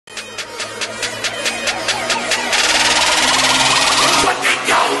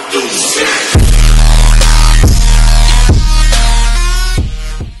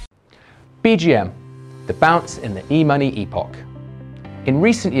BGM, the bounce in the e-money epoch. In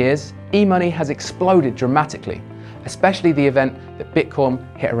recent years, e-money has exploded dramatically, especially the event that Bitcoin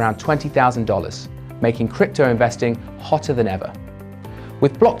hit around $20,000, making crypto investing hotter than ever.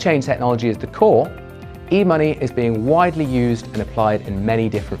 With blockchain technology as the core, e-money is being widely used and applied in many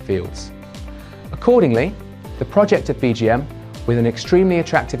different fields. Accordingly, the project of BGM, with an extremely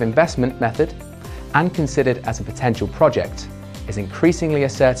attractive investment method and considered as a potential project, is increasingly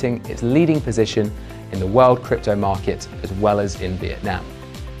asserting its leading position in the world crypto market as well as in Vietnam.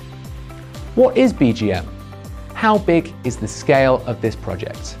 What is BGM? How big is the scale of this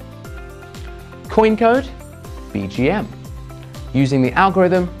project? Coin code? BGM. Using the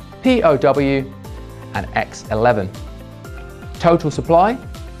algorithm POW and X11. Total supply?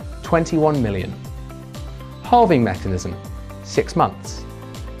 21 million. Halving mechanism? 6 months.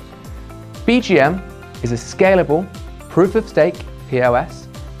 BGM is a scalable proof-of-stake POS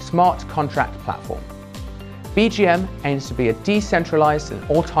smart contract platform. BGM aims to be a decentralized and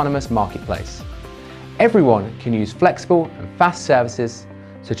autonomous marketplace. Everyone can use flexible and fast services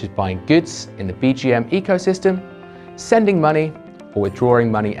such as buying goods in the BGM ecosystem, sending money or withdrawing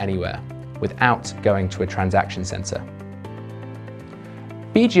money anywhere without going to a transaction center.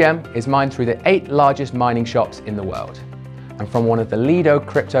 BGM is mined through the 8 largest mining shops in the world and from one of the Lido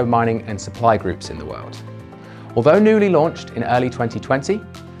crypto mining and supply groups in the world. Although newly launched in early 2020,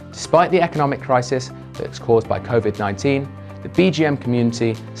 despite the economic crisis that's caused by COVID-19, the BGM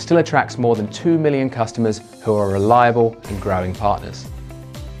community still attracts more than 2 million customers who are reliable and growing partners.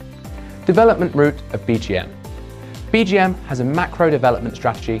 Development route of BGM. BGM has a macro development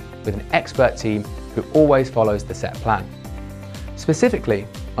strategy with an expert team who always follows the set plan. Specifically,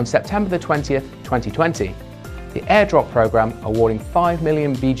 on September the 20th, 2020, the airdrop program awarding 5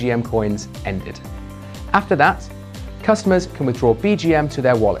 million BGM coins ended. After that, customers can withdraw BGM to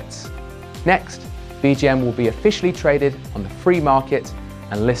their wallets. Next, BGM will be officially traded on the free market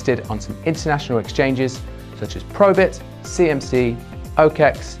and listed on some international exchanges such as Probit, CMC,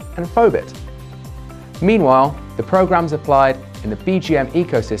 OKEx, and Phobit. Meanwhile, the programs applied in the BGM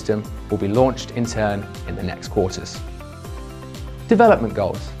ecosystem will be launched in turn in the next quarters. Development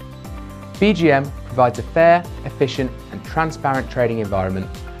goals. BGM provides a fair, efficient, and transparent trading environment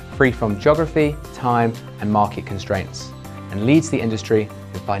free from geography, time, and market constraints, and leads the industry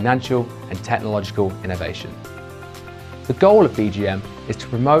with financial and technological innovation. The goal of BGM is to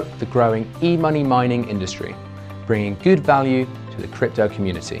promote the growing e-money mining industry, bringing good value to the crypto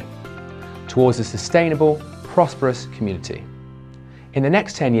community, towards a sustainable, prosperous community. In the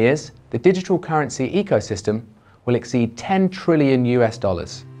next 10 years, the digital currency ecosystem will exceed $10 trillion.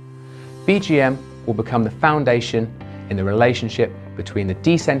 BGM will become the foundation in the relationship between the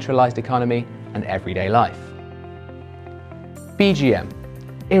decentralized economy and everyday life. BGM,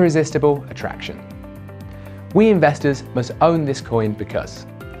 irresistible attraction. We investors must own this coin because,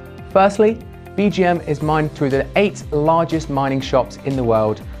 firstly, BGM is mined through the 8 largest mining shops in the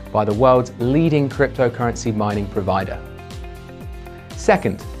world by the world's leading cryptocurrency mining provider.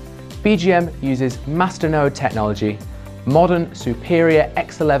 Second, BGM uses masternode technology, modern, superior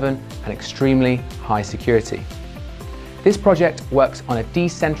X11 and extremely high security. This project works on a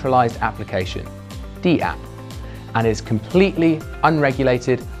decentralized application, DApp, and is completely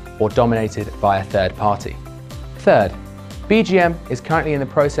unregulated or dominated by a third party. Third, BGM is currently in the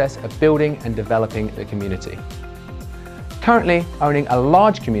process of building and developing the community. Currently owning a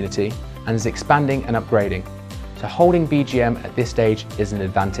large community and is expanding and upgrading, so holding BGM at this stage is an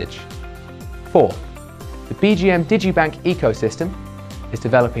advantage. Fourth, the BGM Digibank ecosystem is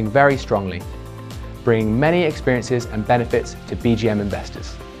developing very strongly, bringing many experiences and benefits to BGM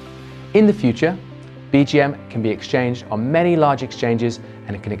investors. In the future, BGM can be exchanged on many large exchanges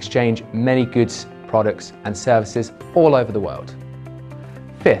and it can exchange many goods, products and services all over the world.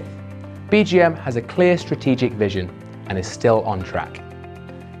 Fifth, BGM has a clear strategic vision and is still on track.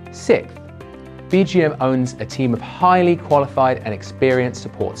 Sixth, BGM owns a team of highly qualified and experienced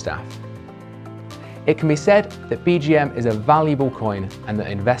support staff. It can be said that BGM is a valuable coin and that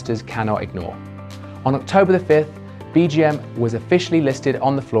investors cannot ignore. On October the 5th, BGM was officially listed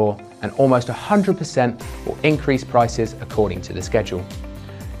on the floor and almost 100% will increase prices according to the schedule.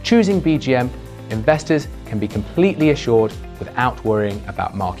 Choosing BGM, investors can be completely assured without worrying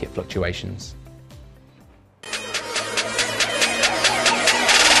about market fluctuations.